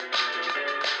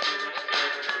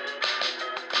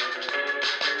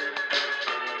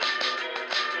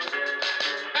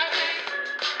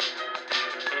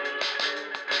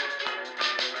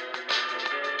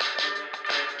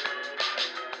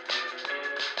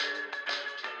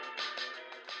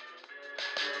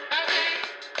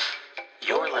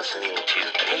listening to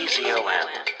KZOM,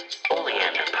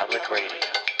 Oleander Public Radio.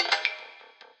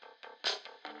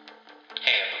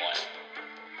 Hey everyone,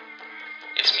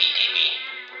 it's me, DB.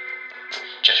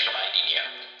 Just reminding you,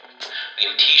 we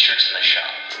have t-shirts in the shop.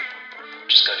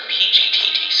 Just go to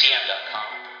pgttcm.com.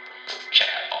 Check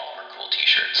out all of our cool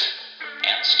t-shirts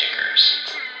and stickers.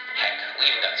 Heck, we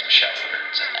even got some shelf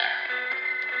curtains in there.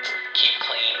 Keep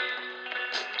clean,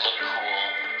 look cool,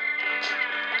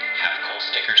 have cool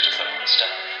stickers to put on stuff.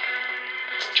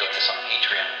 Join us on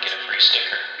Patreon and get a free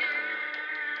sticker.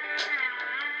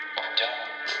 Or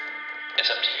don't. It's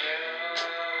up to you.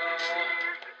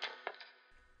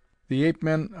 The Ape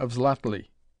Men of Xlotli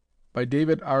by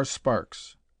David R.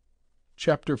 Sparks.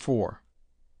 Chapter 4.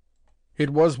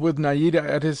 It was with Naida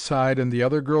at his side and the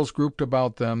other girls grouped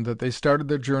about them that they started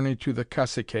their journey to the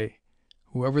cacique,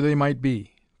 whoever they might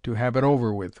be, to have it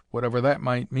over with, whatever that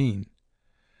might mean.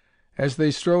 As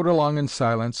they strode along in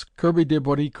silence, Kirby did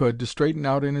what he could to straighten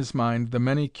out in his mind the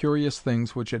many curious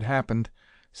things which had happened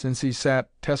since he sat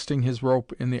testing his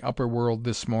rope in the upper world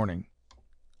this morning.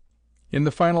 In the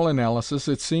final analysis,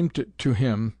 it seemed to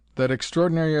him that,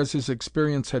 extraordinary as his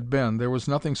experience had been, there was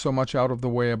nothing so much out of the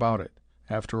way about it,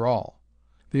 after all.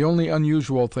 The only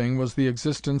unusual thing was the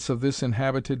existence of this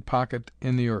inhabited pocket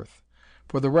in the earth.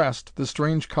 For the rest, the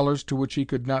strange colors to which he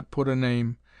could not put a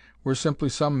name were simply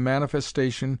some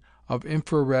manifestation of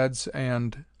infrareds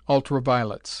and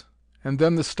ultraviolets. And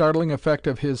then the startling effect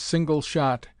of his single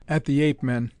shot at the ape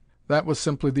men, that was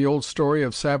simply the old story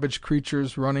of savage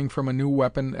creatures running from a new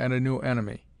weapon and a new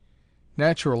enemy.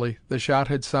 Naturally, the shot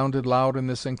had sounded loud in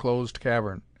this enclosed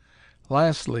cavern.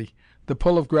 Lastly, the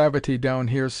pull of gravity down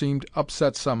here seemed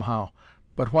upset somehow,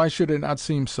 but why should it not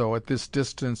seem so, at this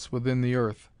distance within the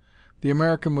earth? The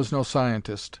American was no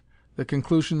scientist. The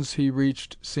conclusions he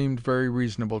reached seemed very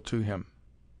reasonable to him.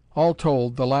 All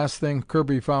told, the last thing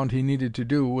Kirby found he needed to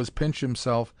do was pinch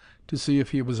himself to see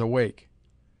if he was awake.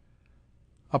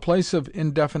 A place of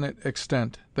indefinite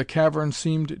extent, the cavern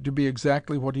seemed to be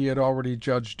exactly what he had already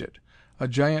judged it, a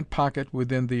giant pocket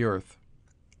within the earth.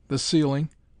 The ceiling,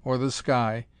 or the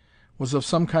sky, was of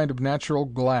some kind of natural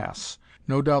glass,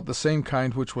 no doubt the same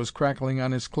kind which was crackling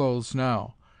on his clothes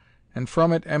now, and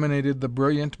from it emanated the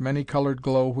brilliant, many-colored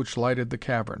glow which lighted the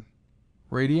cavern.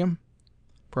 Radium?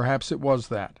 Perhaps it was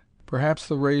that. Perhaps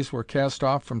the rays were cast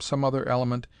off from some other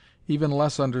element even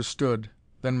less understood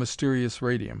than mysterious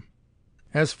radium.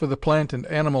 As for the plant and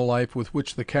animal life with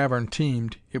which the cavern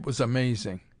teemed, it was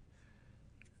amazing.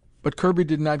 But Kirby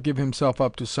did not give himself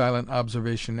up to silent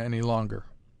observation any longer.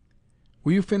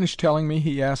 "Will you finish telling me,"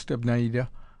 he asked of Naida,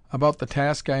 "about the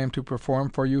task I am to perform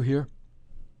for you here?"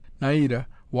 Naida,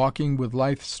 walking with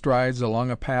lithe strides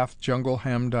along a path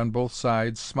jungle-hemmed on both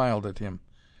sides, smiled at him.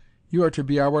 "You are to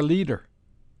be our leader."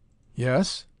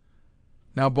 "Yes?"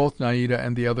 Now both Naida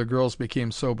and the other girls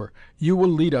became sober. "You will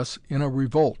lead us in a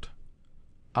revolt."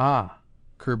 "Ah!"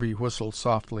 Kirby whistled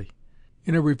softly.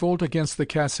 "In a revolt against the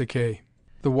cacique,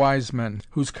 the wise men,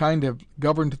 whose kind have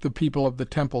governed the people of the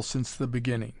temple since the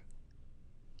beginning."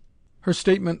 Her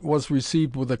statement was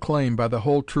received with acclaim by the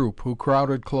whole troop, who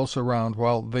crowded close around,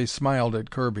 while they smiled at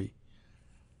Kirby.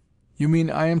 "You mean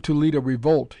I am to lead a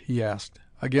revolt," he asked,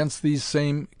 "against these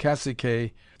same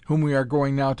caciques whom we are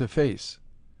going now to face?"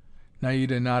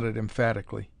 Naida nodded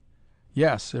emphatically.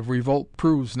 "Yes, if revolt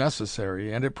proves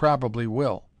necessary, and it probably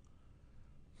will."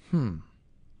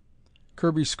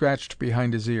 Kirby scratched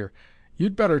behind his ear.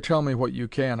 "You'd better tell me what you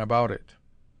can about it."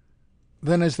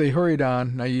 Then, as they hurried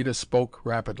on, Naida spoke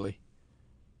rapidly.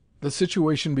 The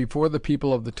situation before the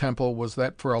people of the temple was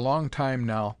that for a long time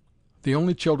now, the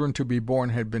only children to be born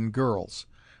had been girls.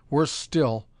 Worse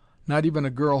still, not even a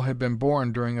girl had been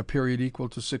born during a period equal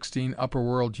to 16 upper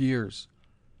world years.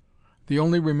 The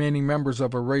only remaining members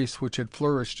of a race which had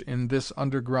flourished in this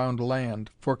underground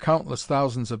land for countless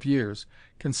thousands of years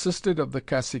consisted of the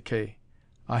caciques,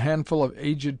 a handful of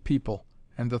aged people,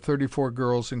 and the 34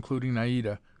 girls, including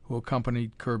Naida, who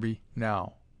accompanied Kirby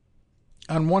now.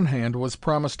 On one hand was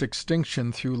promised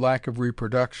extinction through lack of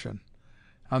reproduction.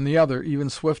 On the other, even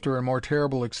swifter and more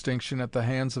terrible extinction at the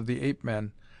hands of the ape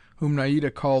men, whom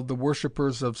Naida called the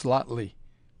worshippers of Xlotli,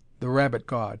 the rabbit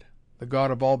god, the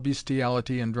god of all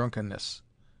bestiality and drunkenness.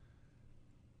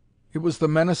 It was the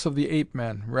menace of the ape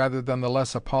men, rather than the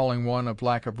less appalling one of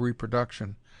lack of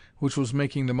reproduction, which was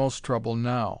making the most trouble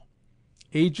now.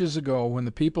 Ages ago, when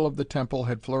the people of the temple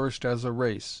had flourished as a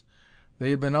race, they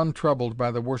had been untroubled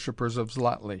by the worshippers of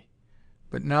Xlotli.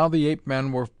 But now the ape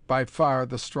men were by far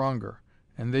the stronger,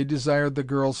 and they desired the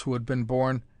girls who had been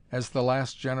born as the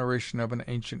last generation of an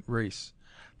ancient race.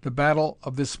 The battle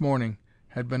of this morning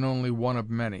had been only one of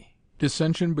many.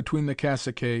 Dissension between the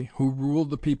caciques, who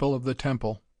ruled the people of the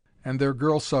temple, and their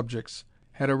girl subjects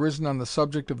had arisen on the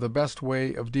subject of the best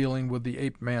way of dealing with the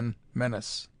ape man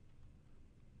menace.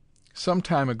 Some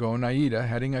time ago, Naida,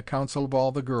 heading a council of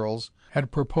all the girls,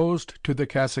 had proposed to the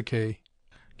caciques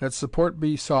that support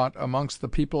be sought amongst the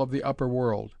people of the upper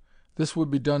world. This would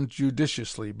be done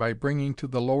judiciously, by bringing to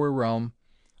the lower realm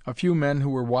a few men who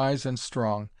were wise and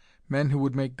strong, men who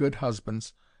would make good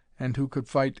husbands, and who could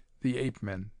fight the ape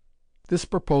men. This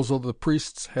proposal the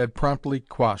priests had promptly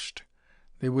quashed.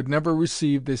 They would never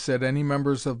receive, they said, any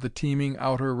members of the teeming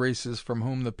outer races from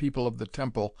whom the people of the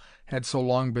temple had so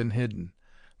long been hidden.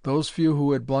 Those few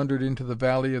who had blundered into the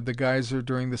Valley of the Geyser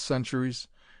during the centuries,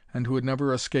 and who had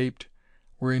never escaped,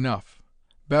 were enough.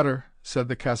 Better, said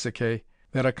the caciques,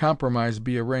 that a compromise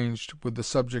be arranged with the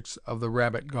subjects of the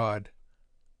rabbit god.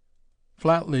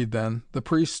 Flatly, then, the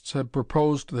priests had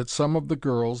proposed that some of the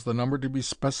girls, the number to be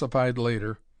specified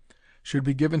later, should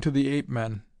be given to the ape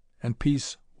men, and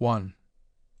peace won.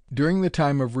 During the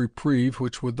time of reprieve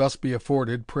which would thus be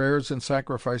afforded, prayers and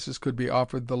sacrifices could be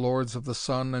offered the lords of the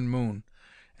sun and moon,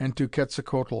 and to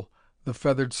Quetzalcoatl, the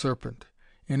feathered serpent.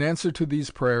 In answer to these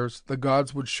prayers, the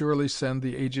gods would surely send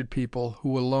the aged people,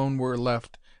 who alone were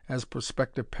left as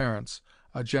prospective parents,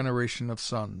 a generation of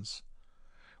sons.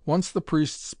 Once the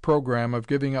priest's program of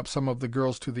giving up some of the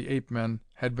girls to the ape men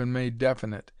had been made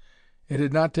definite, it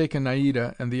had not taken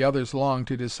Naida and the others long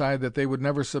to decide that they would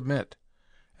never submit.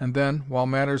 And then, while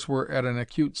matters were at an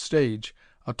acute stage,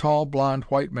 a tall, blond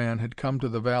white man had come to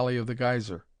the Valley of the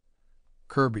Geyser.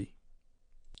 Kirby.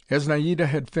 As Naida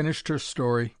had finished her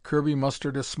story, Kirby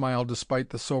mustered a smile despite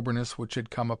the soberness which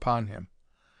had come upon him.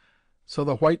 "So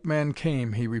the white man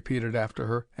came," he repeated after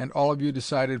her, "and all of you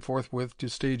decided forthwith to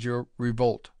stage your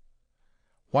revolt."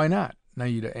 "Why not?"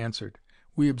 Naida answered.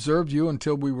 "We observed you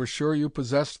until we were sure you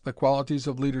possessed the qualities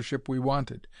of leadership we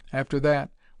wanted. After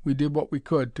that, we did what we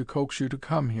could to coax you to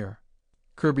come here."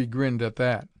 Kirby grinned at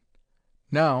that.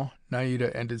 "Now,"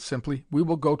 Naida ended simply, "we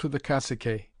will go to the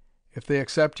caciques. If they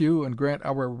accept you and grant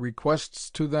our requests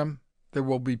to them, there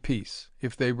will be peace.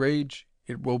 If they rage,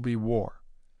 it will be war."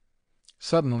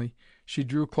 Suddenly, she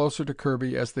drew closer to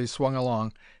Kirby as they swung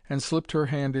along, and slipped her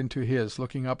hand into his,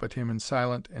 looking up at him in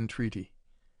silent entreaty.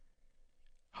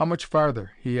 "How much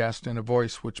farther?" he asked in a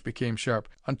voice which became sharp.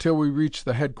 "Until we reach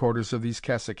the headquarters of these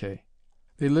caciques."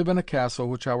 "They live in a castle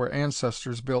which our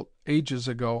ancestors built ages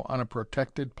ago on a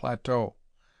protected plateau,"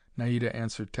 Naida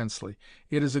answered tensely.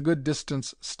 "It is a good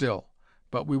distance still,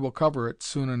 but we will cover it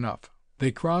soon enough."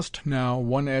 They crossed now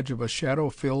one edge of a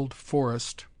shadow-filled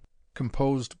forest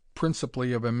composed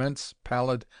principally of immense,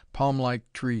 pallid,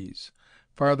 palm-like trees.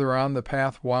 Farther on, the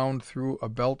path wound through a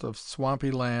belt of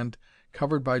swampy land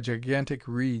covered by gigantic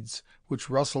reeds which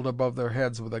rustled above their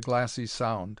heads with a glassy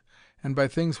sound, and by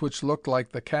things which looked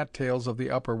like the cattails of the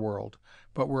upper world,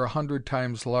 but were 100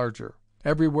 times larger.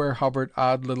 Everywhere hovered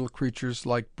odd little creatures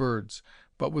like birds,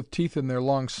 but with teeth in their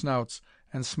long snouts,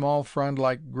 and small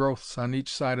frond-like growths on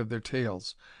each side of their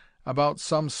tails. About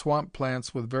some swamp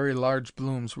plants with very large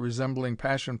blooms resembling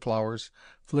passion flowers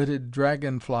flitted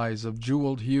dragon-flies of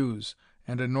jeweled hues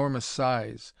and enormous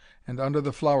size, and under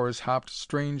the flowers hopped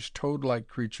strange toad-like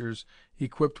creatures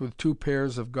equipped with 2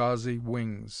 pairs of gauzy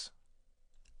wings.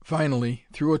 Finally,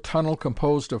 through a tunnel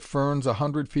composed of ferns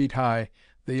 100 feet high,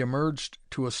 they emerged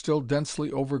to a still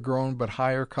densely overgrown but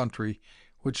higher country,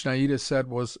 which Naida said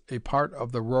was a part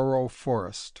of the Rorroh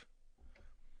Forest.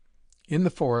 In the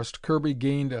forest, Kirby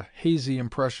gained a hazy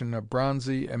impression of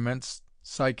bronzy, immense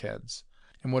cycads,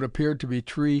 and what appeared to be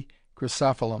tree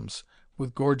chrysophyllums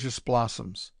with gorgeous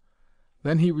blossoms.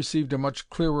 Then he received a much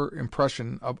clearer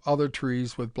impression of other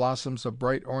trees with blossoms of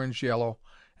bright orange yellow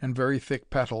and very thick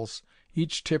petals,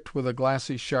 each tipped with a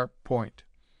glassy, sharp point.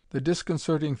 The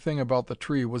disconcerting thing about the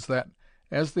tree was that,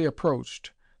 as they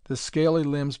approached, the scaly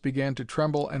limbs began to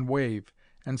tremble and wave,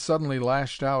 and suddenly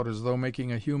lashed out as though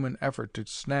making a human effort to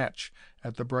snatch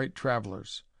at the bright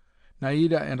travelers.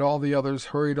 Naida and all the others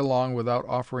hurried along without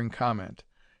offering comment,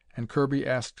 and Kirby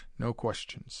asked no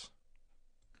questions.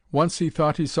 Once he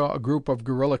thought he saw a group of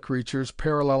gorilla creatures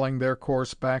paralleling their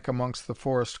course back amongst the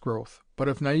forest growth, but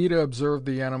if Naida observed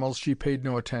the animals she paid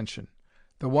no attention.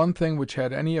 The one thing which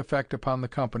had any effect upon the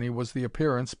company was the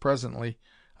appearance, presently,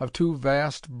 of 2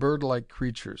 vast, bird-like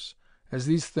creatures. As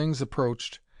these things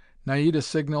approached, Naida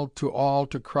signaled to all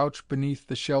to crouch beneath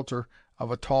the shelter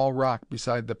of a tall rock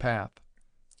beside the path.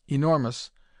 Enormous,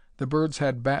 the birds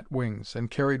had bat wings, and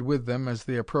carried with them, as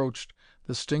they approached,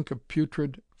 the stink of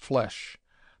putrid flesh.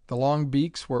 The long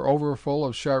beaks were overfull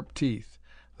of sharp teeth.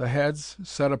 The heads,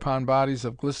 set upon bodies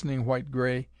of glistening white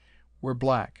gray, were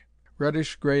black.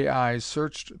 Reddish gray eyes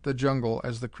searched the jungle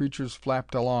as the creatures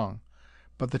flapped along,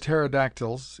 but the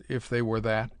pterodactyls, if they were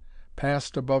that,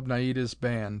 passed above Naida's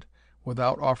band,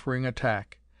 without offering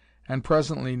attack, and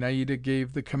presently Naida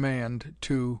gave the command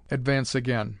to advance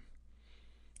again.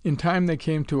 In time they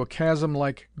came to a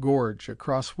chasm-like gorge,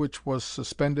 across which was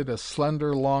suspended a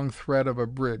slender, long thread of a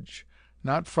bridge.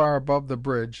 Not far above the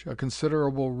bridge, a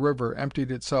considerable river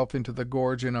emptied itself into the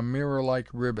gorge in a mirror-like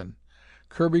ribbon.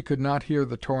 Kirby could not hear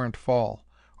the torrent fall,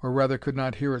 or rather could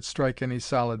not hear it strike any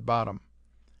solid bottom.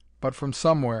 But from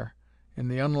somewhere, in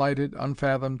the unlighted,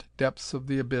 unfathomed depths of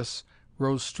the abyss,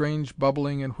 rose strange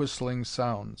bubbling and whistling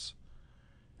sounds.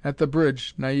 At the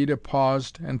bridge, Naida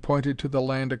paused and pointed to the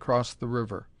land across the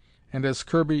river. And as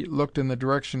Kirby looked in the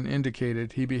direction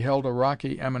indicated, he beheld a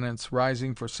rocky eminence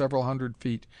rising for several hundred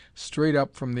feet straight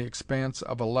up from the expanse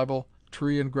of a level,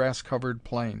 tree and grass-covered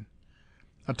plain.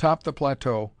 Atop the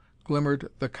plateau glimmered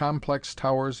the complex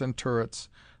towers and turrets,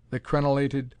 the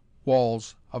crenellated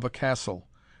walls of a castle,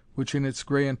 which in its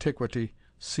gray antiquity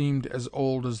seemed as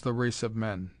old as the race of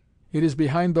men. "It is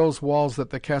behind those walls that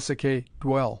the caciques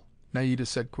dwell," Naida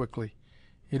said quickly.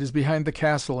 "It is behind the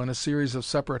castle, in a series of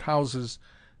separate houses,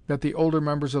 that the older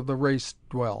members of the race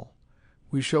dwell.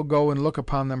 We shall go and look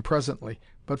upon them presently,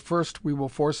 but first we will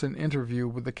force an interview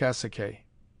with the caciques."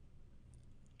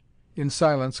 In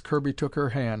silence Kirby took her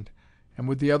hand, and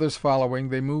with the others following,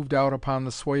 they moved out upon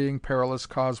the swaying, perilous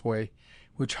causeway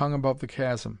which hung above the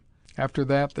chasm. After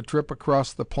that, the trip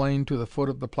across the plain to the foot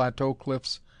of the plateau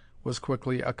cliffs was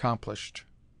quickly accomplished.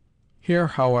 Here,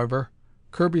 however,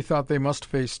 Kirby thought they must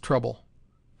face trouble,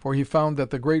 for he found that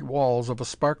the great walls, of a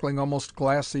sparkling, almost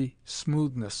glassy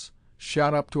smoothness,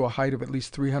 shot up to a height of at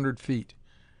least 300 feet,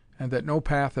 and that no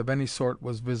path of any sort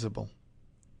was visible.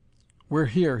 "We're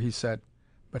here," he said,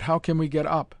 "but how can we get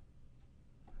up?"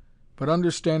 But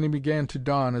understanding began to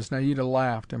dawn as Naida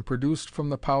laughed, and produced from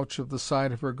the pouch of the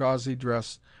side of her gauzy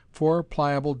dress 4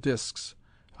 pliable discs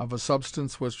of a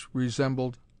substance which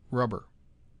resembled rubber.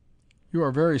 "You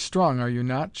are very strong, are you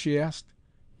not?" she asked.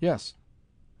 "Yes."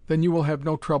 "Then you will have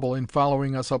no trouble in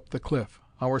following us up the cliff.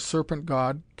 Our serpent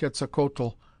god,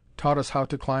 Quetzalcoatl, taught us how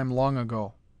to climb long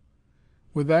ago."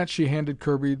 With that she handed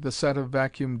Kirby the set of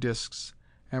vacuum discs,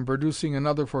 and producing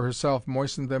another for herself,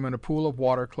 moistened them in a pool of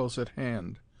water close at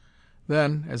hand.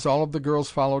 Then, as all of the girls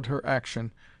followed her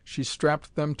action, she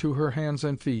strapped them to her hands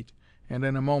and feet, and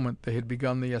in a moment they had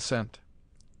begun the ascent.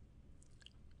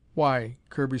 "Why,"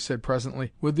 Kirby said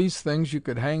presently, "with these things you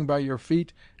could hang by your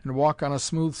feet and walk on a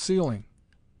smooth ceiling."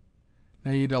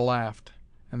 Naida laughed,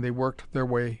 and they worked their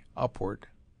way upward.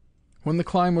 When the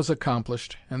climb was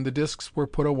accomplished, and the discs were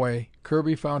put away,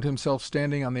 Kirby found himself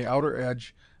standing on the outer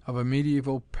edge of a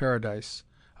medieval paradise,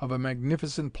 of a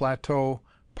magnificent plateau,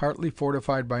 partly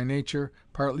fortified by nature,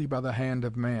 partly by the hand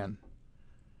of man.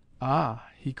 "Ah!"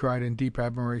 he cried in deep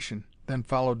admiration, then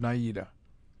followed Naida.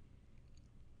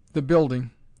 The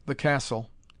building, the castle,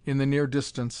 in the near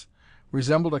distance,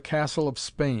 resembled a castle of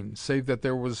Spain, save that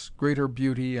there was greater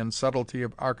beauty and subtlety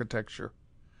of architecture.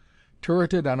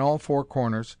 Turreted on all 4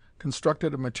 corners,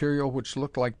 constructed of material which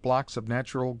looked like blocks of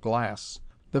natural glass,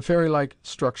 the fairy-like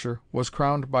structure was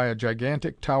crowned by a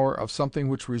gigantic tower of something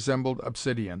which resembled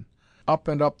obsidian. Up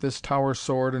and up this tower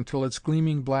soared until its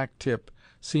gleaming black tip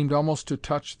seemed almost to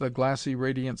touch the glassy,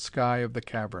 radiant sky of the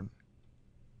cavern.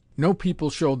 No people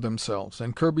showed themselves,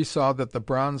 and Kirby saw that the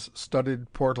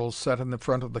bronze-studded portals set in the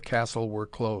front of the castle were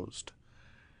closed.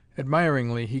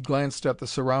 Admiringly he glanced at the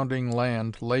surrounding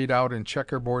land, laid out in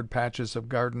checkerboard patches of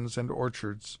gardens and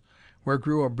orchards, where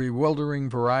grew a bewildering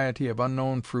variety of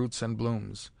unknown fruits and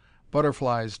blooms.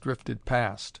 Butterflies drifted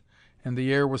past, and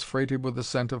the air was freighted with the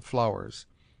scent of flowers.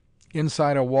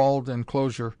 Inside a walled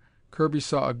enclosure, Kirby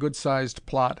saw a good-sized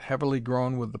plot heavily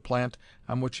grown with the plant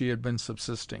on which he had been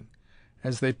subsisting.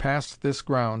 As they passed this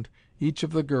ground, each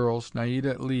of the girls,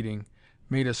 Naida leading,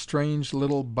 made a strange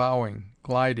little bowing,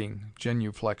 gliding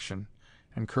genuflection,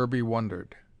 and Kirby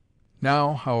wondered.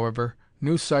 Now, however,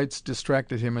 new sights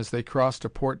distracted him as they crossed a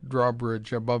port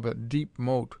drawbridge above a deep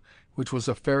moat which was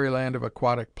a fairyland of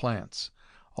aquatic plants.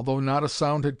 Although not a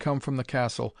sound had come from the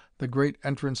castle, the great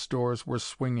entrance doors were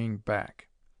swinging back.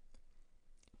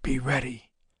 "Be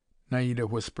ready," Naida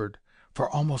whispered, "for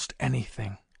almost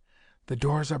anything. The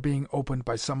doors are being opened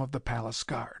by some of the palace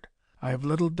guard. I have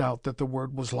little doubt that the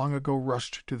word was long ago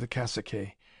rushed to the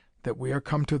caciques, that we are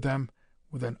come to them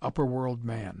with an upper world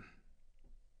man."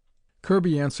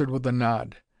 Kirby answered with a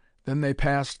nod. Then they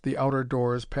passed the outer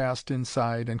doors, passed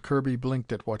inside, and Kirby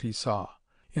blinked at what he saw.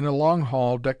 In a long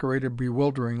hall, decorated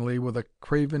bewilderingly with a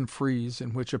carven frieze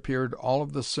in which appeared all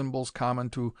of the symbols common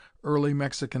to early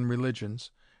Mexican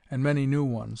religions, and many new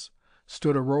ones,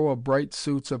 stood a row of bright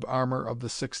suits of armor of the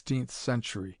 16th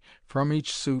century. From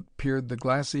each suit peered the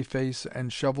glassy face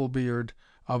and shovel beard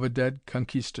of a dead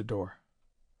conquistador.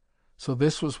 So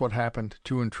this was what happened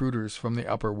to intruders from the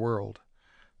upper world.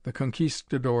 The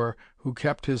conquistador who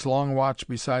kept his long watch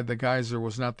beside the geyser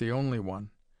was not the only one.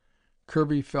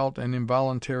 Kirby felt an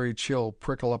involuntary chill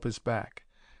prickle up his back.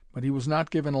 But he was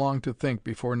not given long to think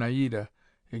before Naida,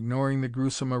 ignoring the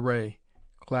gruesome array,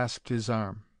 clasped his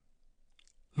arm.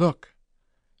 "Look!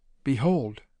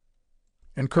 Behold!"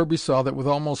 And Kirby saw that with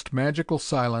almost magical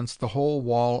silence the whole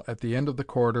wall at the end of the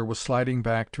corridor was sliding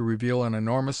back to reveal an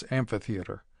enormous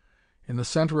amphitheater, in the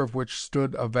center of which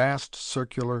stood a vast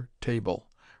circular table.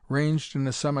 Ranged in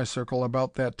a semicircle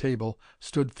about that table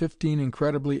stood 15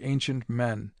 incredibly ancient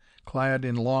men, clad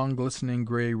in long, glistening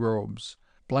gray robes.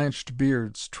 Blanched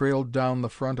beards trailed down the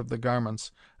front of the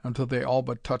garments until they all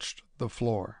but touched the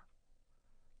floor.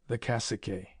 The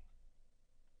caciques.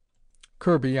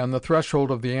 Kirby, on the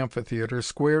threshold of the amphitheater,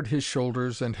 squared his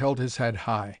shoulders and held his head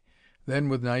high. Then,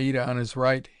 with Naida on his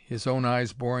right, his own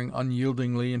eyes boring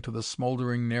unyieldingly into the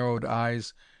smoldering, narrowed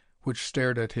eyes which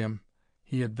stared at him,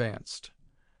 he advanced.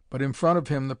 But in front of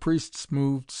him the priests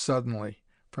moved suddenly.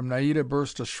 From Naida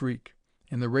burst a shriek.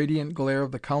 In the radiant glare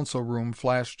of the council room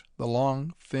flashed the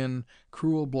long, thin,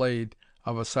 cruel blade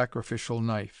of a sacrificial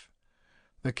knife.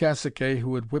 The cacique,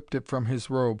 who had whipped it from his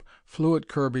robe, flew at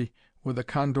Kirby with a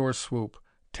condor swoop,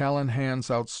 talon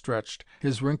hands outstretched,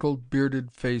 his wrinkled,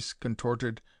 bearded face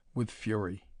contorted with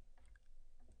fury.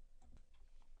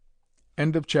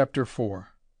 End of chapter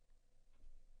 4.